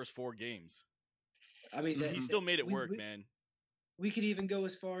did the first 4 games. I mean, he still made it work, man. We could even go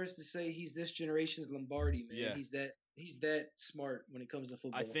as far as to say he's this generation's Lombardi, man. Yeah. He's that smart when it comes to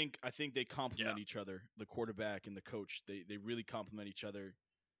football. I think they complement each other, the quarterback and the coach. They really complement each other.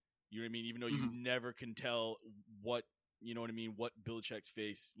 You know what I mean? Even though you never can tell what Belichick's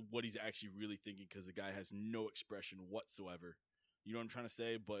face, what he's actually really thinking, because the guy has no expression whatsoever. You know what I'm trying to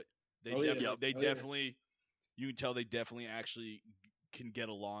say? But you can tell they definitely actually can get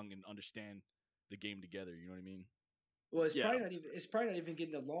along and understand the game together. You know what I mean? Well, it's probably not even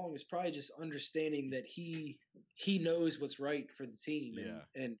getting along. It's probably just understanding that he knows what's right for the team,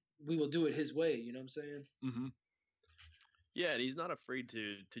 and we will do it his way. You know what I'm saying? Mm-hmm. Yeah, and he's not afraid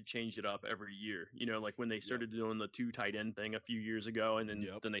to change it up every year. Like when they started doing the 2 tight end thing a few years ago, and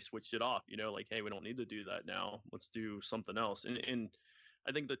then they switched it off. Like, hey, we don't need to do that now. Let's do something else. And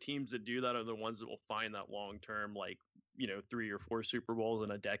I think the teams that do that are the ones that will find that long term, 3 or 4 Super Bowls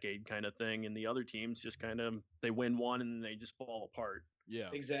in a decade kind of thing. And the other teams just kind of they win one and then they just fall apart. Yeah,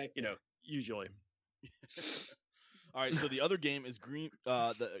 exactly. Usually. All right, so the other game is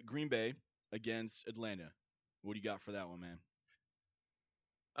the Green Bay against Atlanta. What do you got for that one, man?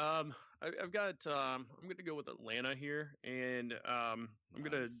 I've got. I'm going to go with Atlanta here, and I'm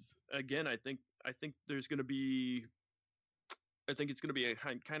going to again. I think there's going to be. I think it's going to be a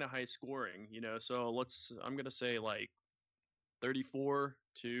kind of high scoring, So I'm going to say 34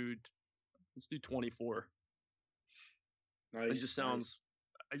 to. Let's do 24. Nice. It just sounds.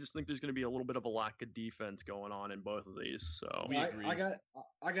 I just think there's going to be a little bit of a lack of defense going on in both of these. So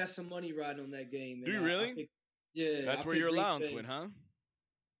I got some money riding on that game. Do you really? Yeah, that's where your allowance went, huh?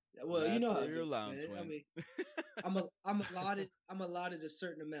 Well, that's how your allowance went. I mean, I'm allotted a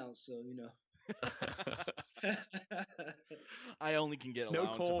certain amount, so I only can get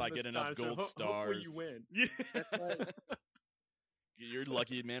allowance if I get enough gold stars. You win. That's right. You're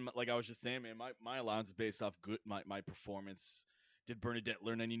lucky, man. Like I was just saying, man, my allowance is based off my performance. Did Bernadette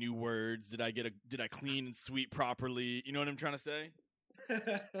learn any new words? Did I clean and sweep properly? You know what I'm trying to say?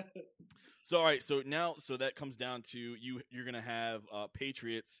 So all right, so that comes down to you're gonna have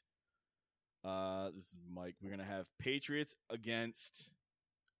Patriots This is Mike. We're gonna have Patriots against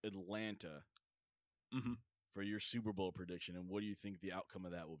Atlanta for your Super Bowl prediction, and what do you think the outcome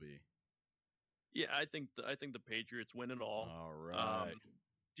of that will be? Yeah, I think the Patriots win it all. All right.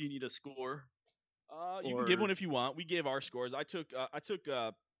 Do you need a score? You can give one if you want. We gave our scores. I took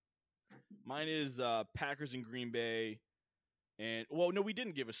mine is Packers and Green Bay, and no, we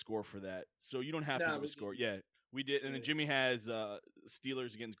didn't give a score for that, so you don't have to give a score. Yeah, we did, and then Jimmy has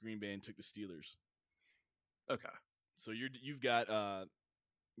Steelers against Green Bay and took the Steelers. Okay, so you've got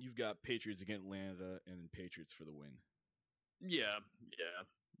Patriots against Atlanta and Patriots for the win. Yeah.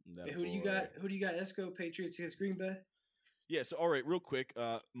 Hey, who do you got? Who do you got? Esco Patriots against Green Bay. Yeah, so all right, real quick.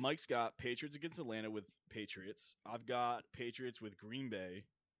 Mike's got Patriots against Atlanta with Patriots. I've got Patriots with Green Bay,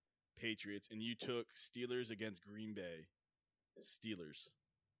 Patriots, and you took Steelers against Green Bay, Steelers.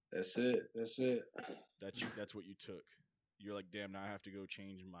 That's it. That's what you took. You're like, damn, now I have to go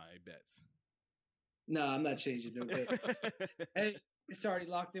change my bets. No, I'm not changing no bets. Hey, it's already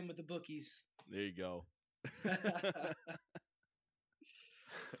locked in with the bookies. There you go.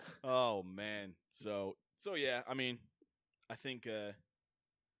 Oh man. So yeah, I mean, I think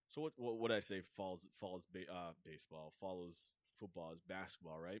so what would I say follows baseball, follows football is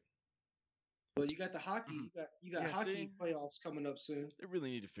basketball, right? Well, you got the hockey. You got hockey playoffs coming up soon. They really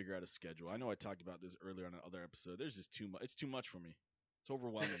need to figure out a schedule. I know I talked about this earlier on another episode. There's just too much. It's too much for me. It's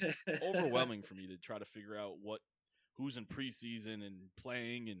overwhelming. Overwhelming for me to try to figure out who's in preseason and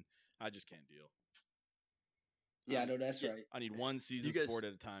playing, and I just can't deal. Yeah, I know that's right. I need one season sport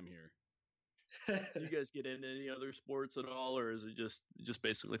at a time here. Do you guys get into any other sports at all, or is it just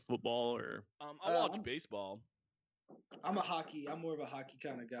basically football? Or I watch baseball. I'm more of a hockey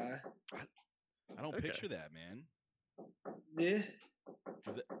kind of guy. I don't picture that, man. Yeah.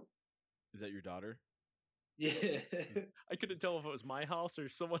 Is that your daughter? Yeah. I couldn't tell if it was my house or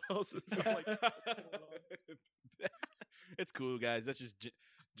someone else's. It's cool, guys. That's just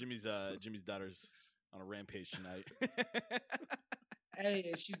Jimmy's daughter's on a rampage tonight.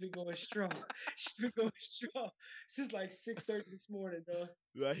 Hey, she's been going strong. Since like 6:30 this morning, though.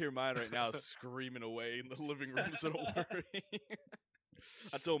 I hear mine right now screaming away in the living room, so don't worry.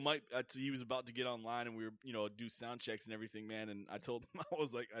 I told Mike he was about to get online and we were, do sound checks and everything, man. And I told him, I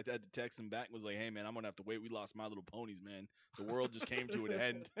had to text him back and was like, hey, man, I'm going to have to wait. We lost My Little Ponies, man. The world just came to an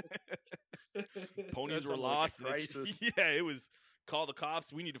end. Ponies were lost. Like it was call the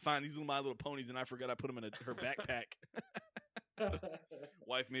cops. We need to find these little My Little Ponies. And I forgot I put them in her backpack.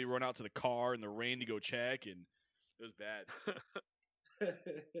 Wife made me run out to the car in the rain to go check, and it was bad.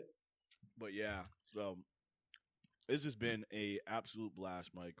 But yeah, so this has been a absolute blast,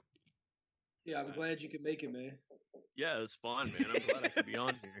 Mike. Yeah, I'm glad you could make it, man. Yeah, it's fun, man. I'm glad I could be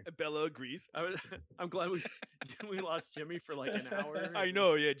on here. Bella agrees. I'm glad we lost Jimmy for like an hour. I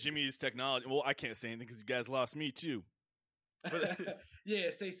know, yeah. Jimmy's technology. Well, I can't say anything because you guys lost me too. But,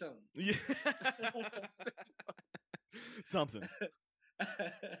 yeah, say something. Yeah. Something.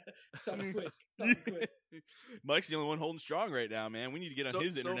 Something quick. Mike's the only one holding strong right now, man. We need to get on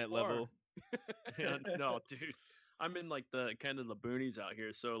his internet level. Yeah, no, dude. I'm in like the kind of the boonies out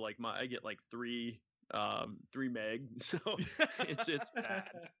here, so like I get like 3 meg, so it's bad.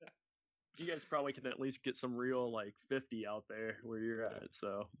 You guys probably can at least get some real like 50 out there where you're at.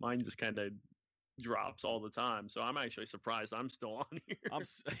 So mine just kind of drops all the time. So I'm actually surprised I'm still on here.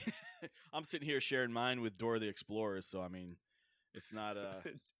 I'm sitting here sharing mine with Dora the Explorer. So I mean, it's not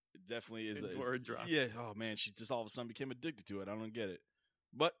it definitely is. Dora drop. Yeah. Oh man, she just all of a sudden became addicted to it. I don't get it.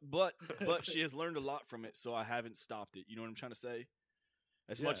 But she has learned a lot from it, so I haven't stopped it. You know what I'm trying to say?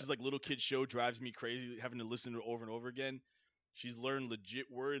 As much as like Little Kid Show drives me crazy, having to listen to it over and over again, she's learned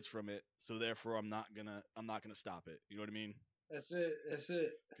legit words from it. So therefore, I'm not gonna stop it. You know what I mean? That's it.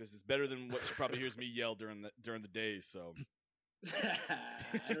 Because it's better than what she probably hears me yell during the days. So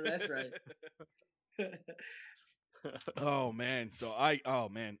I know that's right. Oh man,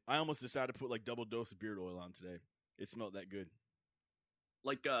 I almost decided to put like double dose of beard oil on today. It smelled that good.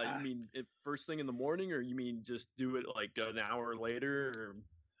 Like, you mean first thing in the morning, or you mean just do it like an hour later?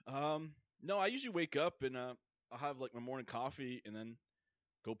 Or? No, I usually wake up and I'll have like my morning coffee and then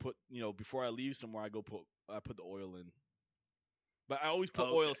go put, before I leave somewhere, I put the oil in. But I always put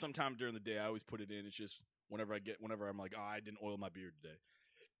oil sometime during the day. I always put it in. It's just whenever I'm like, I didn't oil my beard today.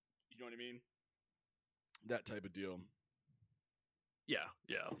 You know what I mean? That type of deal. Yeah.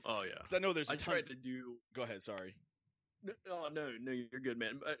 Oh yeah. Because I know there's. I tried to do. Go ahead. Sorry. No, you're good,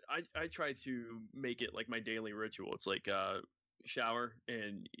 man. But I try to make it like my daily ritual. It's like shower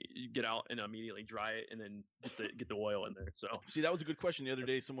and you get out and immediately dry it and then get the oil in there. So see, that was a good question the other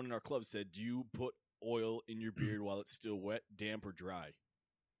day. Someone in our club said, "Do you put oil in your beard while it's still wet, damp, or dry?"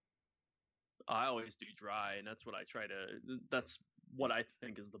 I always do dry, and that's what I try to. That's what I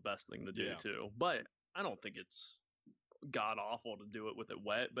think is the best thing to do too. But I don't think it's god awful to do it with it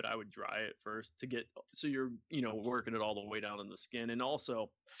wet. But I would dry it first to get so you're working it all the way down in the skin, and also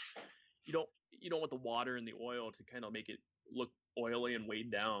you don't want the water and the oil to kind of make it look oily and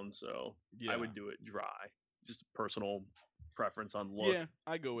weighed down. So I would do it dry. Just personal preference on look. Yeah,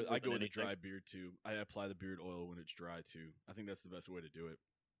 I go with a dry beard too. I apply the beard oil when it's dry too. I think that's the best way to do it.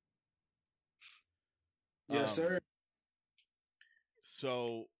 Yes, sir.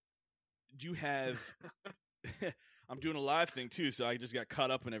 So, do you have? I'm doing a live thing too, so I just got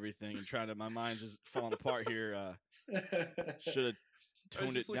caught up in everything and my mind's just falling apart here. Should have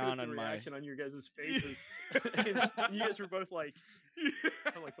toned it down on my reaction on your guys' faces. You guys were both like,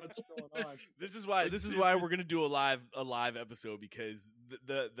 I'm like, what's going on? This is why we're gonna do a live episode, because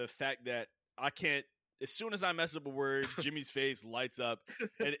the fact that I can't. As soon as I mess up a word, Jimmy's face lights up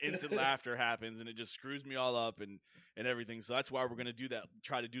and instant laughter happens, and it just screws me all up and everything. So that's why we're gonna do that.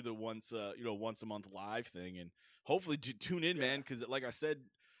 Try to do the once a month live thing, and hopefully tune in, man. Because like I said,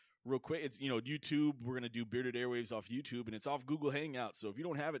 real quick, it's YouTube. We're gonna do Bearded Airwaves off YouTube, and it's off Google Hangouts. So if you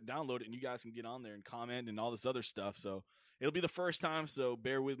don't have it, download it, and you guys can get on there and comment and all this other stuff. So it'll be the first time, so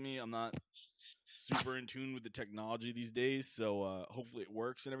bear with me. I'm not super in tune with the technology these days, so hopefully it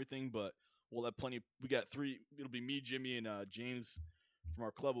works and everything, but. We'll have plenty. We got 3. It'll be me, Jimmy, and James from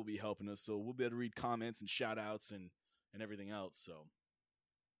our club will be helping us. So we'll be able to read comments and shout outs and everything else. So,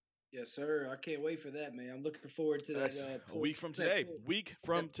 yes, sir. I can't wait for that, man. I'm looking forward to that. A week from today.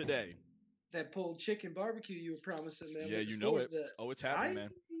 Today. That pulled chicken barbecue you were promising, man. Yeah, you know it. Oh, it's happening, man.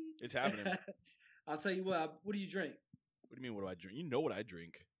 It's happening. I'll tell you what. What do you drink? What do you mean? What do I drink? You know what I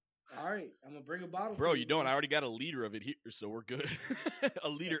drink. All right, I'm gonna bring a bottle. Bro, you don't. I already got a liter of it here, so we're good. A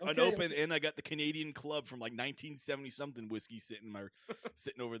liter, unopened, and I got the Canadian Club from like 1970 something whiskey sitting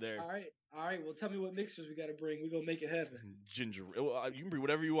over there. All right. Well, tell me what mixers we got to bring. We're gonna make it happen. Ginger. You can bring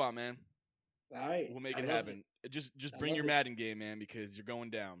whatever you want, man. All right, we'll make it happen. Just bring your Madden game, man, because you're going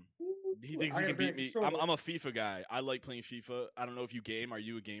down. He thinks he can beat me. I'm a FIFA guy. I like playing FIFA. I don't know if you game. Are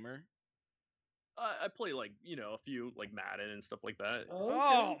you a gamer? I play a few like Madden and stuff like that.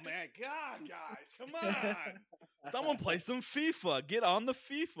 Oh man, God, guys, come on! Someone play some FIFA. Get on the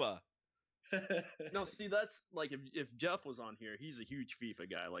FIFA. No, see, that's like if Jeff was on here, he's a huge FIFA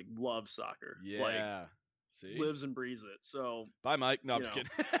guy. Like loves soccer. Yeah, like, see, lives and breathes it. So bye, Mike. No, I'm just kidding.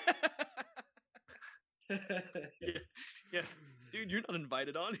 yeah, dude, you're not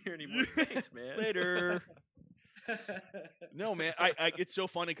invited on here anymore. Thanks, man. Later. No, man, I it's so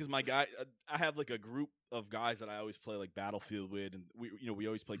funny because my guy, I have like a group of guys that I always play like Battlefield with, and we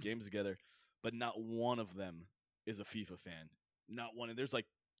always play games together, but not one of them is a FIFA fan. Not one, and there's like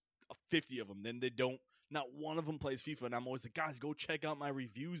 50 of them. Then they don't. Not one of them plays FIFA, and I'm always like, guys, go check out my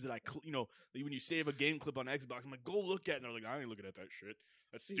reviews that like when you save a game clip on Xbox, I'm like, go look at it. And they're like, I ain't looking at that shit.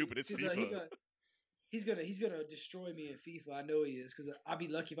 That's stupid. It's FIFA. He's gonna destroy me in FIFA. I know he is, because I'll be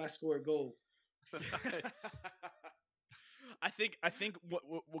lucky if I score a goal. I think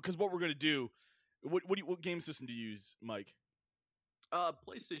because what we're gonna do. What game system do you use, Mike?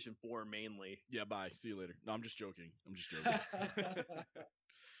 PlayStation 4 mainly. Yeah, bye. See you later. No, I'm just joking.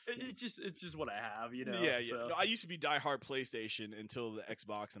 It's just what I have, Yeah. So. No, I used to be diehard PlayStation until the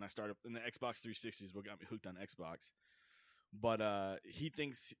Xbox, and I started in the Xbox 360 is what got me hooked on Xbox. But he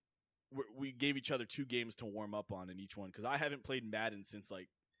thinks we gave each other 2 games to warm up on in each one, because I haven't played Madden since like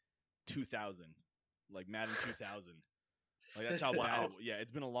 2000, like Madden 2000. Like that's how bad. Yeah,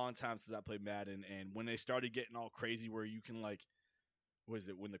 it's been a long time since I played Madden, and when they started getting all crazy, where you can like, what is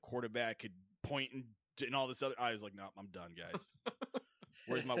it? When the quarterback could point and all this other, I was like, no, I'm done, guys.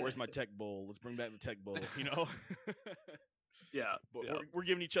 Where's my tech bowl? Let's bring back the tech bowl. Yeah. But we're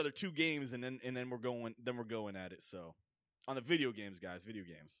giving each other 2 games, and then we're going at it. So on the video games, guys, video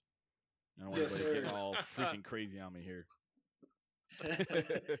games. I don't want anybody getting all freaking crazy on me here.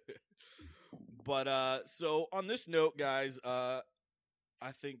 But so on this note, guys, I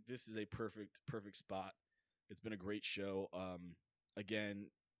think this is a perfect spot. It's been a great show. Again,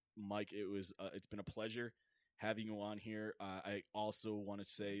 Mike, it's been a pleasure having you on here. I also want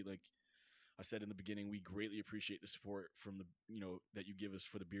to say, like I said in the beginning, we greatly appreciate the support from that you give us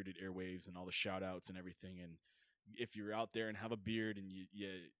for the Bearded Airwaves and all the shout outs and everything. And if you're out there and have a beard and you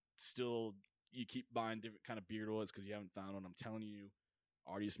keep buying different kind of beard oils because you haven't found one, I'm telling you,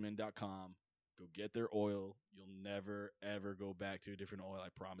 artiusman.com. Go get their oil. You'll never, ever go back to a different oil. I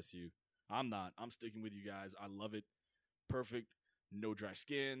promise you. I'm not. I'm sticking with you guys. I love it. Perfect. No dry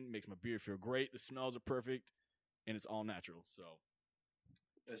skin. Makes my beard feel great. The smells are perfect. And it's all natural. So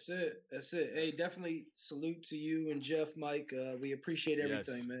that's it. Hey, definitely salute to you and Jeff, Mike. We appreciate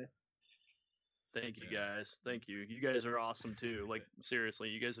everything, man. Thank you, guys. Thank you. You guys are awesome too. Like seriously,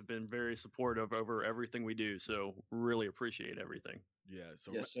 you guys have been very supportive over everything we do. So really appreciate everything. Yeah.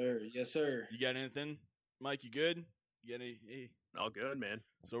 So yes, sir. Yes, sir. You got anything, Mike? You good? You got any? Hey. All good, man.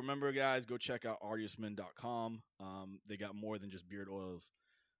 So remember, guys, go check out artiusman.com. They got more than just beard oils.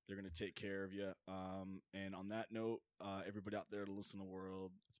 They're going to take care of you. And on that note, everybody out there to listen to the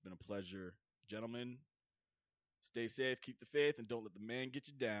world, it's been a pleasure. Gentlemen, stay safe, keep the faith, and don't let the man get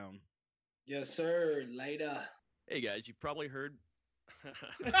you down. Yes, sir. Later. Hey, guys, you've probably heard.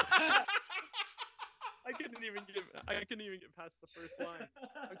 I couldn't even get past the first line.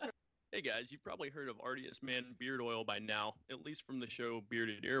 Hey, guys, you've probably heard of Artius Man beard oil by now, at least from the show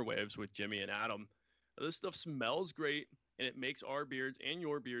Bearded Airwaves with Jimmy and Adam. This stuff smells great, and it makes our beards and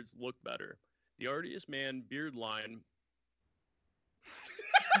your beards look better. The Artius Man beard line.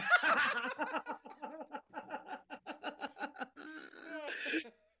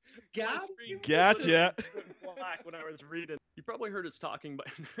 Gotcha. Black when I was reading. You probably heard us talking, but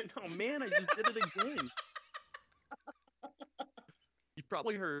oh man, I just did it again. You've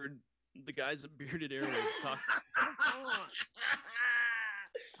probably heard the guys at Bearded Airwaves talking.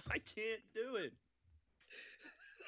 I can't do it.